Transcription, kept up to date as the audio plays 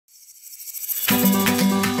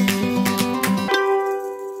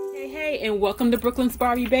welcome to Brooklyn's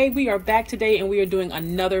Barbie Babe. We are back today and we are doing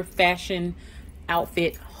another fashion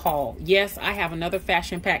outfit haul. Yes, I have another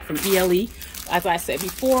fashion pack from ELE. As I said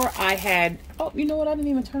before, I had, oh, you know what? I didn't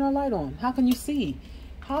even turn our light on. How can you see?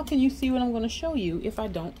 How can you see what I'm going to show you if I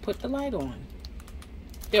don't put the light on?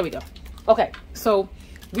 There we go. Okay, so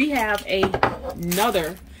we have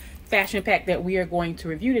another fashion pack that we are going to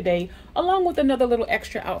review today, along with another little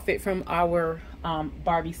extra outfit from our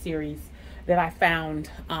Barbie series that I found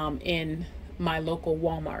in my local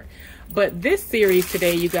Walmart. But this series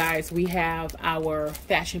today, you guys, we have our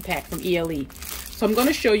fashion pack from ELE. So I'm going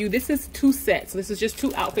to show you, this is two sets. This is just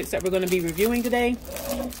two outfits that we're going to be reviewing today.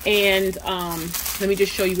 And let me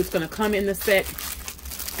just show you what's going to come in the set.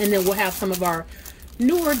 And then we'll have some of our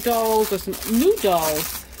newer dolls or some new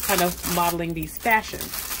dolls kind of modeling these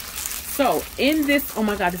fashions. So in this, oh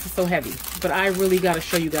my God, this is so heavy, but I really got to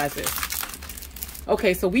show you guys this.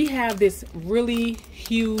 Okay, so we have this really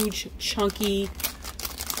huge, chunky,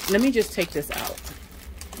 let me just take this out.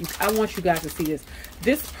 I want you guys to see this.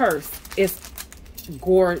 This purse is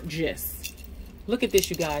gorgeous. Look at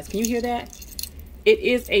this, you guys. Can you hear that? It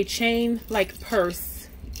is a chain-like purse.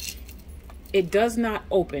 It does not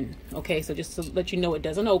open. Okay, so just to let you know, it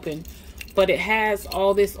doesn't open. But it has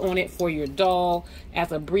all this on it for your doll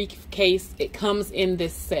as a briefcase. It comes in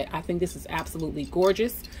this set. I think this is absolutely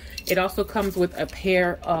gorgeous. It also comes with a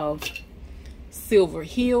pair of silver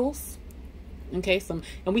heels. Okay, and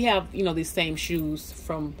we have, you know, these same shoes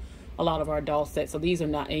from a lot of our doll sets. So these are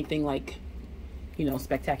not anything like, you know,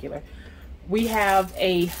 spectacular. We have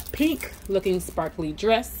a pink looking sparkly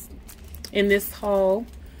dress in this haul.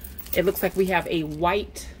 It looks like we have a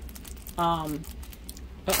white, let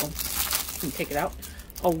me take it out.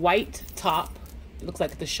 A white top. It looks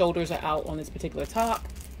like the shoulders are out on this particular top.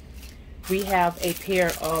 We have a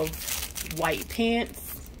pair of white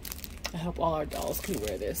pants. I hope all our dolls can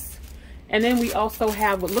wear this. And then we also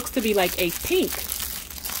have what looks to be like a pink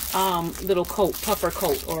little coat, puffer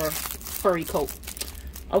coat or furry coat.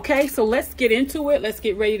 Okay, so let's get into it. Let's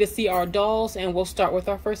get ready to see our dolls and we'll start with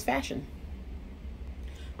our first fashion.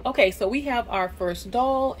 Okay, so we have our first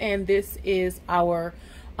doll and this is our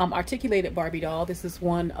articulated Barbie doll. This is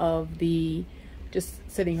one of the, just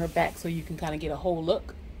sitting her back so you can kind of get a whole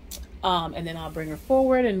look. And then I'll bring her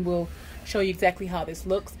forward and we'll show you exactly how this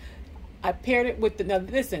looks. I paired it with the, now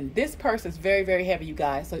listen, this purse is very, very heavy, you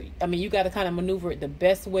guys. So, I mean, you got to kind of maneuver it the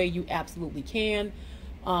best way you absolutely can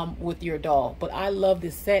with your doll. But I love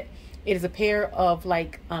this set. It is a pair of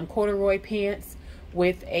like corduroy pants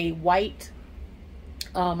with a white,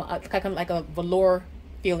 kind of like a velour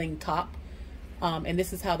feeling top. And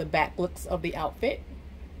this is how the back looks of the outfit.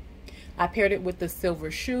 I paired it with the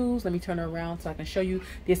silver shoes. Let me turn her around so I can show you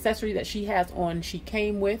the accessory that she has on. She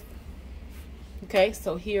came with. Okay,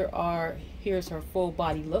 so here's her full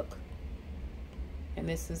body look. And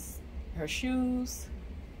this is her shoes.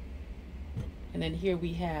 And then here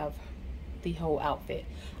we have the whole outfit.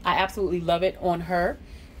 I absolutely love it on her.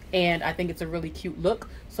 And I think it's a really cute look.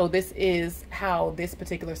 So this is how this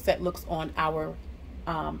particular set looks on our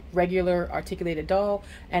regular articulated doll.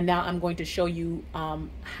 And now I'm going to show you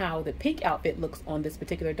how the pink outfit looks on this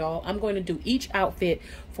particular doll. I'm going to do each outfit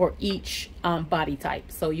for each body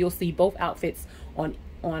type, so you'll see both outfits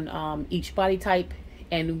on each body type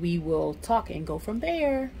and we will talk and go from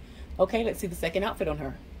there. Okay, let's see the second outfit on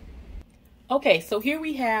her. Okay, so here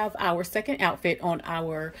we have our second outfit on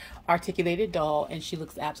our articulated doll and she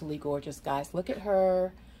looks absolutely gorgeous, guys. Look at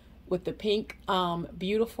her with the pink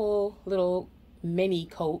beautiful little mini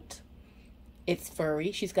coat. It's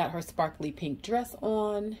furry. She's got her sparkly pink dress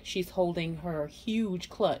on. She's holding her huge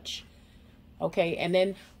clutch. Okay, and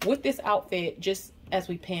then with this outfit, just as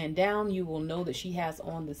we pan down, you will know that she has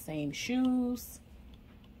on the same shoes.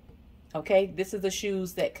 Okay, this is the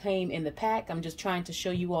shoes that came in the pack. I'm just trying to show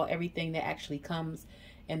you all everything that actually comes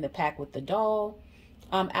in the pack with the doll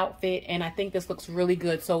outfit, and I think this looks really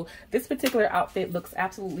good. So this particular outfit looks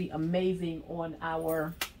absolutely amazing on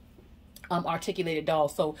our articulated doll.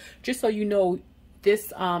 So just so you know,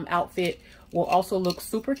 this outfit will also look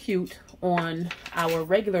super cute on our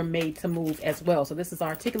regular made to move as well. So this is our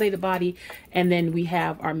articulated body and then we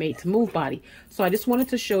have our made to move body. So I just wanted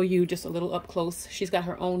to show you just a little up close. She's got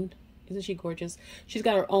her own, isn't she gorgeous? She's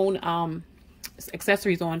got her own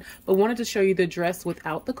accessories on, but wanted to show you the dress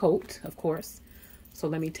without the coat, of course. So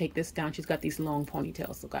let me take this down. She's got these long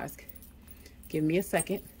ponytails. So guys, give me a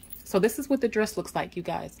second. So this is what the dress looks like, you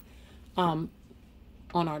guys. On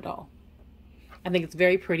our doll. I think it's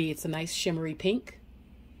very pretty. It's a nice shimmery pink.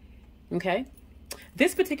 Okay.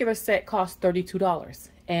 This particular set costs $32.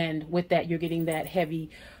 And with that, you're getting that heavy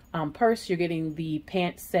purse, you're getting the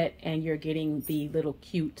pants set, and you're getting the little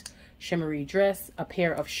cute shimmery dress, a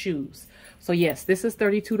pair of shoes. So yes, this is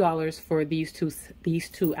 $32 for these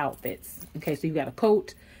two outfits. Okay, so you've got a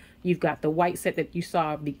coat, you've got the white set that you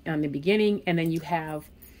saw in the beginning, and then you have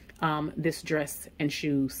this dress and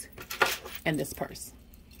shoes and this purse.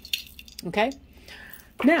 Okay,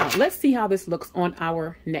 now let's see how this looks on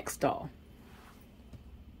our next doll.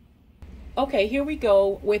 Okay, here we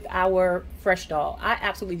go with our Fresh doll. I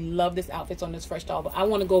absolutely love this outfit on this Fresh doll, but I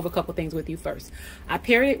want to go over a couple things with you first. I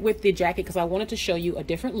paired it with the jacket because I wanted to show you a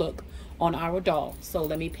different look on our doll. So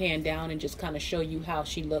let me pan down and just kind of show you how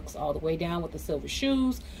she looks all the way down with the silver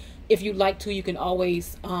shoes. If you'd like to, you can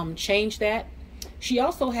always change that. She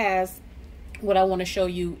also has, what I want to show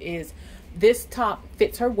you is this top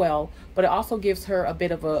fits her well, but it also gives her a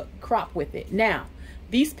bit of a crop with it. Now,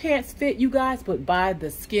 these pants fit, you guys, but by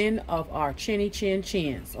the skin of our chinny chin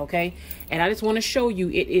chins, okay? And I just want to show you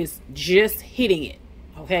it is just hitting it,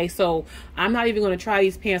 okay? So I'm not even going to try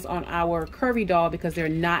these pants on our curvy doll because they're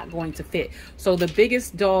not going to fit. So the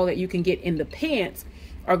biggest doll that you can get in the pants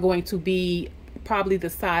are going to be probably the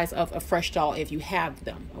size of a Fresh doll if you have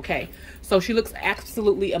them, okay? So she looks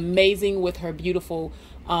absolutely amazing with her beautiful,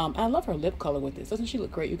 I love her lip color with this. Doesn't she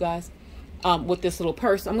look great, you guys? With this little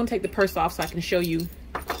purse. I'm going to take the purse off so I can show you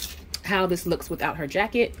how this looks without her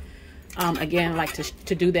jacket. Again, I like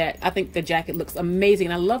to do that. I think the jacket looks amazing.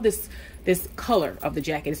 And I love this color of the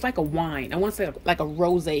jacket. It's like a wine. I want to say like a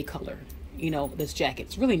rosé color, you know, this jacket.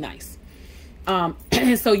 It's really nice.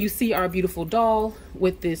 And so you see our beautiful doll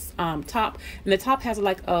with this top. And the top has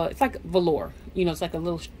like it's like velour. You know, it's like a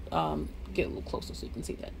little, get a little closer so you can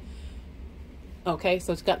see that. Okay,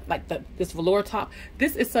 so it's got like this velour top.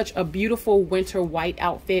 This is such a beautiful winter white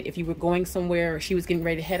outfit. If you were going somewhere or she was getting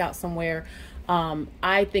ready to head out somewhere,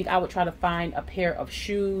 I think I would try to find a pair of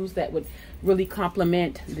shoes that would really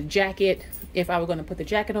complement the jacket if I were going to put the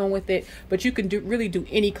jacket on with it. But you can really do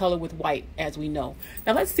any color with white, as we know.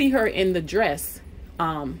 Now let's see her in the dress,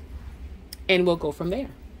 and we'll go from there.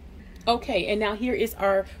 Okay, and now here is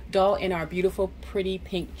our doll in our beautiful, pretty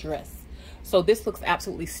pink dress. So this looks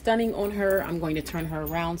absolutely stunning on her. I'm going to turn her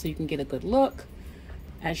around so you can get a good look.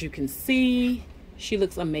 As you can see, she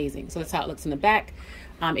looks amazing. So that's how it looks in the back.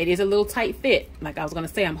 It is a little tight fit. Like I was going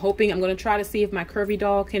to say, I'm going to try to see if my curvy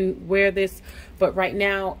doll can wear this. But right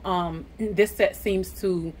now, this set seems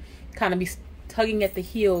to kind of be tugging at the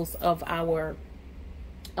heels of our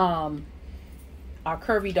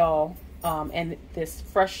curvy doll and this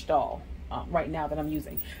Fresh doll. Right now that I'm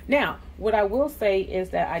using. Now, what I will say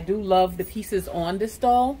is that I do love the pieces on this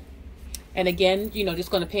doll. And again, you know, just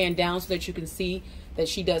going to pan down so that you can see that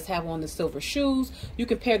she does have on the silver shoes. You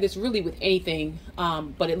can pair this really with anything,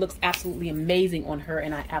 but it looks absolutely amazing on her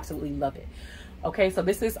and I absolutely love it. Okay, so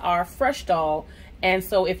this is our Fresh doll. And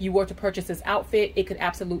so if you were to purchase this outfit, it could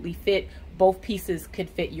absolutely fit. Both pieces could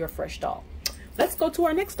fit your Fresh doll. Let's go to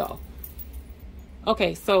our next doll.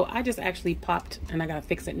 Okay, so I just actually popped and I gotta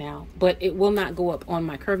fix it now, but it will not go up on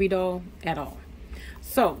my curvy doll at all.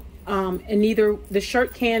 So, and neither the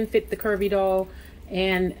shirt can fit the curvy doll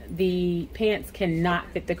and the pants cannot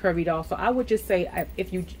fit the curvy doll. So I would just say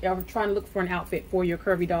if you are trying to look for an outfit for your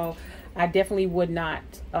curvy doll, I definitely would not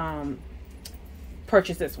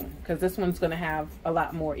purchase this one because this one's gonna have a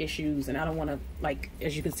lot more issues and I don't want to, like,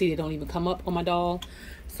 as you can see, they don't even come up on my doll.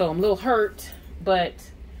 So I'm a little hurt, but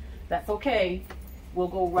that's okay. We'll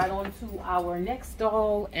go right on to our next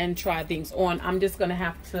doll and try things on. I'm just gonna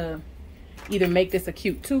have to either make this a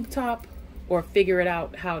cute tube top or figure it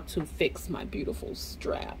out how to fix my beautiful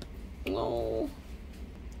strap. Oh.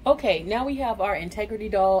 Okay, now we have our Integrity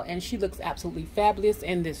doll and she looks absolutely fabulous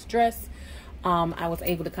in this dress. I was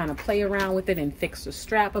able to kind of play around with it and fix the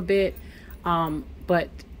strap a bit, but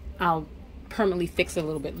I'll permanently fix it a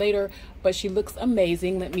little bit later. But she looks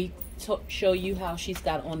amazing. Let me show you how she's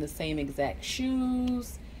got on the same exact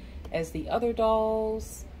shoes as the other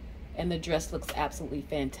dolls, and the dress looks absolutely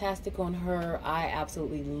fantastic on her. I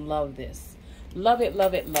absolutely love this. Love it,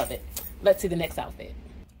 love it, love it. Let's see the next outfit.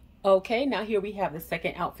 Okay, now here we have the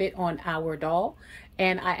second outfit on our doll,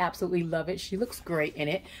 and I absolutely love it. She looks great in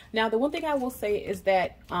it. Now, the one thing I will say is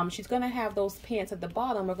that she's going to have those pants at the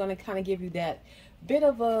bottom are going to kind of give you that bit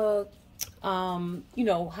of a you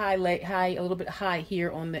know, high, a little bit high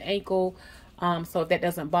here on the ankle. So if that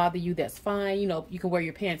doesn't bother you, that's fine. You know, you can wear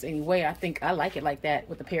your pants anyway. I think I like it like that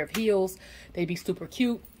with a pair of heels. They'd be super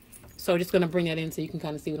cute. So just going to bring that in so you can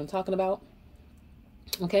kind of see what I'm talking about.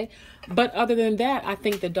 Okay. But other than that, I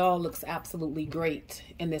think the doll looks absolutely great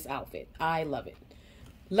in this outfit. I love it.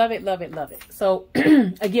 Love it, love it, love it. So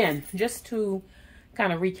again, just to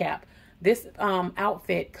kind of recap, this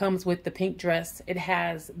outfit comes with the pink dress. It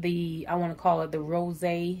has the, I want to call it the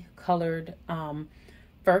rosé colored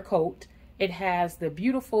fur coat. It has the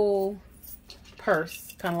beautiful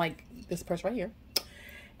purse, kind of like this purse right here.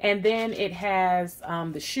 And then it has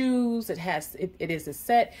the shoes. It is a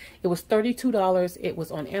set. It was $32. It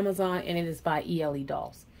was on Amazon, and it is by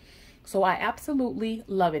ELEDolls. So I absolutely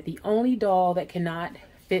love it. The only doll that cannot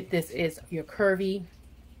fit this is your curvy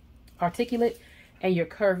articulate and your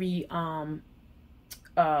curvy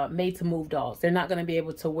made to move dolls. They're not going to be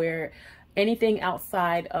able to wear anything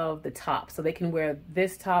outside of the top. So they can wear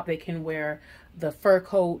this top, they can wear the fur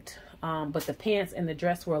coat, but the pants and the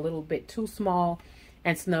dress were a little bit too small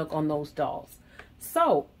and snug on those dolls.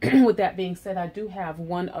 So with that being said, I do have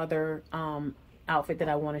one other outfit that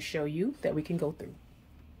I want to show you that we can go through.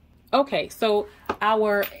 Okay, so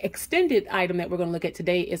our extended item that we're going to look at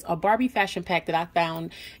today is a Barbie fashion pack that I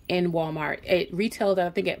found in Walmart. It retailed, I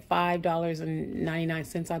think, at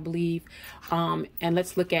 $5.99, I believe. And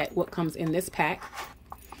let's look at what comes in this pack.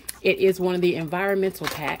 It is one of the environmental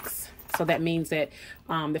packs. So that means that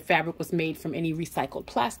the fabric was made from any recycled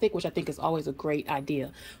plastic, which I think is always a great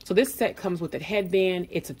idea. So this set comes with a headband.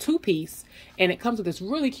 It's a two-piece, and it comes with this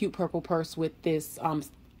really cute purple purse with this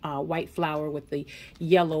white flower with the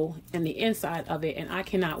yellow in the inside of it, and I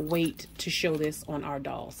cannot wait to show this on our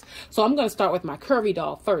dolls. So I'm going to start with my curvy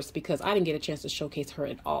doll first because I didn't get a chance to showcase her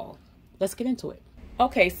at all. Let's get into it.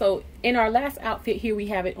 Okay, so in our last outfit here, we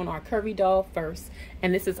have it on our curvy doll first,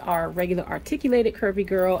 and this is our regular articulated curvy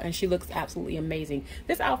girl, and she looks absolutely amazing.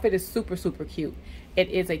 This outfit is super, super cute. It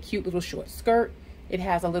is a cute little short skirt. It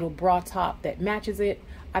has a little bra top that matches it.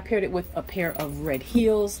 I paired it with a pair of red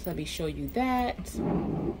heels. Let me show you that.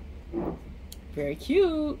 Very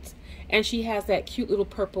cute. And she has that cute little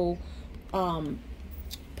purple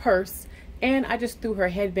purse. And I just threw her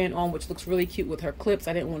headband on, which looks really cute with her clips.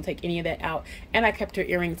 I didn't want to take any of that out. And I kept her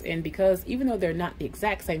earrings in because even though they're not the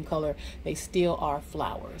exact same color, they still are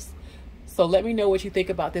flowers. So let me know what you think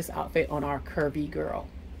about this outfit on our curvy girl.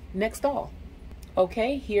 Next doll.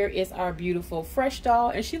 Okay, here is our beautiful fresh doll,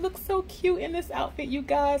 and she looks so cute in this outfit, you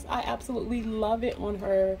guys. I absolutely love it on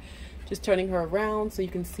her. Just turning her around so you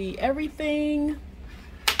can see everything.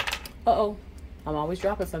 Uh-oh, I'm always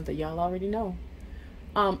dropping something, y'all already know.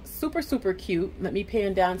 Super, super cute. Let me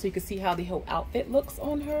pan down so you can see how the whole outfit looks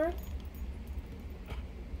on her.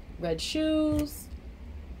 Red shoes.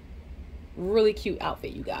 Really cute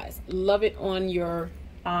outfit, you guys. Love it on your,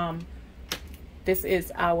 this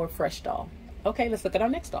is our fresh doll. Okay, let's look at our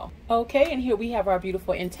next doll. Okay, and here we have our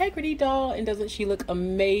beautiful Integrity doll, and doesn't she look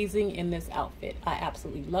amazing in this outfit? I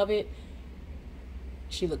absolutely love it.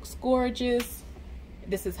 She looks gorgeous.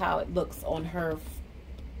 This is how it looks on her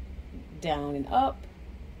down and up.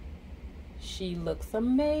 She looks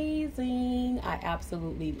amazing. I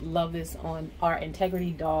absolutely love this on our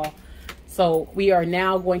Integrity doll. So we are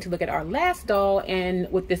now going to look at our last doll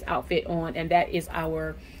and with this outfit on, and that is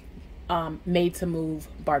our made to move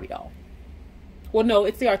Barbie doll. Well, no,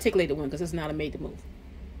 it's the articulated one because it's not a made to move.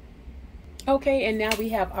 Okay, and now we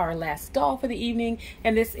have our last doll for the evening,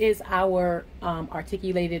 and this is our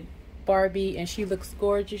articulated Barbie, and she looks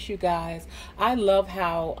gorgeous, you guys. I love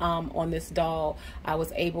how on this doll I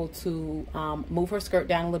was able to move her skirt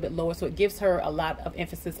down a little bit lower, so it gives her a lot of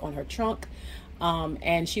emphasis on her trunk.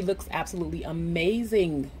 And she looks absolutely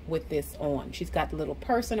amazing with this on. She's got the little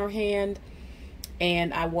purse in her hand,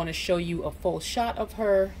 and I want to show you a full shot of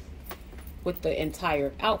her with the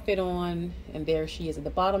entire outfit on. And there she is at the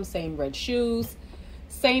bottom, same red shoes,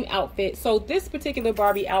 same outfit. So this particular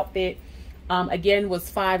Barbie outfit again was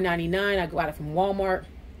 $5.99. I got it from Walmart.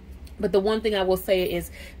 But the one thing I will say is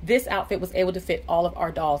this outfit was able to fit all of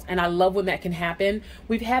our dolls, and I love when that can happen.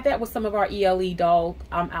 We've had that with some of our ELE doll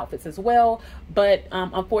outfits as well, but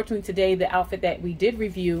unfortunately today the outfit that we did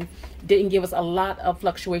review didn't give us a lot of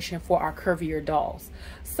fluctuation for our curvier dolls.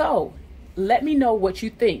 So let me know what you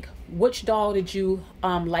think. Which doll did you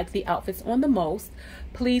like the outfits on the most?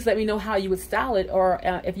 Please let me know how you would style it, or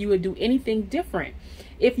if you would do anything different.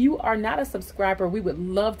 If you are not a subscriber, we would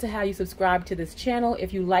love to have you subscribe to this channel.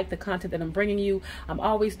 If you like the content that I'm bringing you, I'm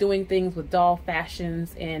always doing things with doll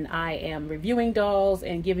fashions, and I am reviewing dolls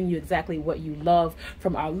and giving you exactly what you love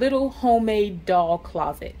from our little homemade doll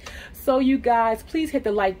closet. So you guys, please hit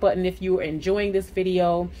the like button if you are enjoying this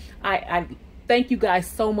video. I thank you guys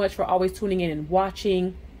so much for always tuning in and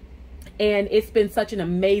watching. And it's been such an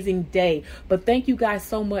amazing day. But thank you guys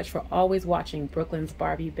so much for always watching Brooklyn's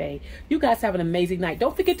Barbie Bay. You guys have an amazing night.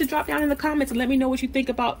 Don't forget to drop down in the comments and let me know what you think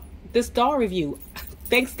about this doll review.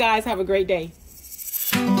 Thanks, guys. Have a great day.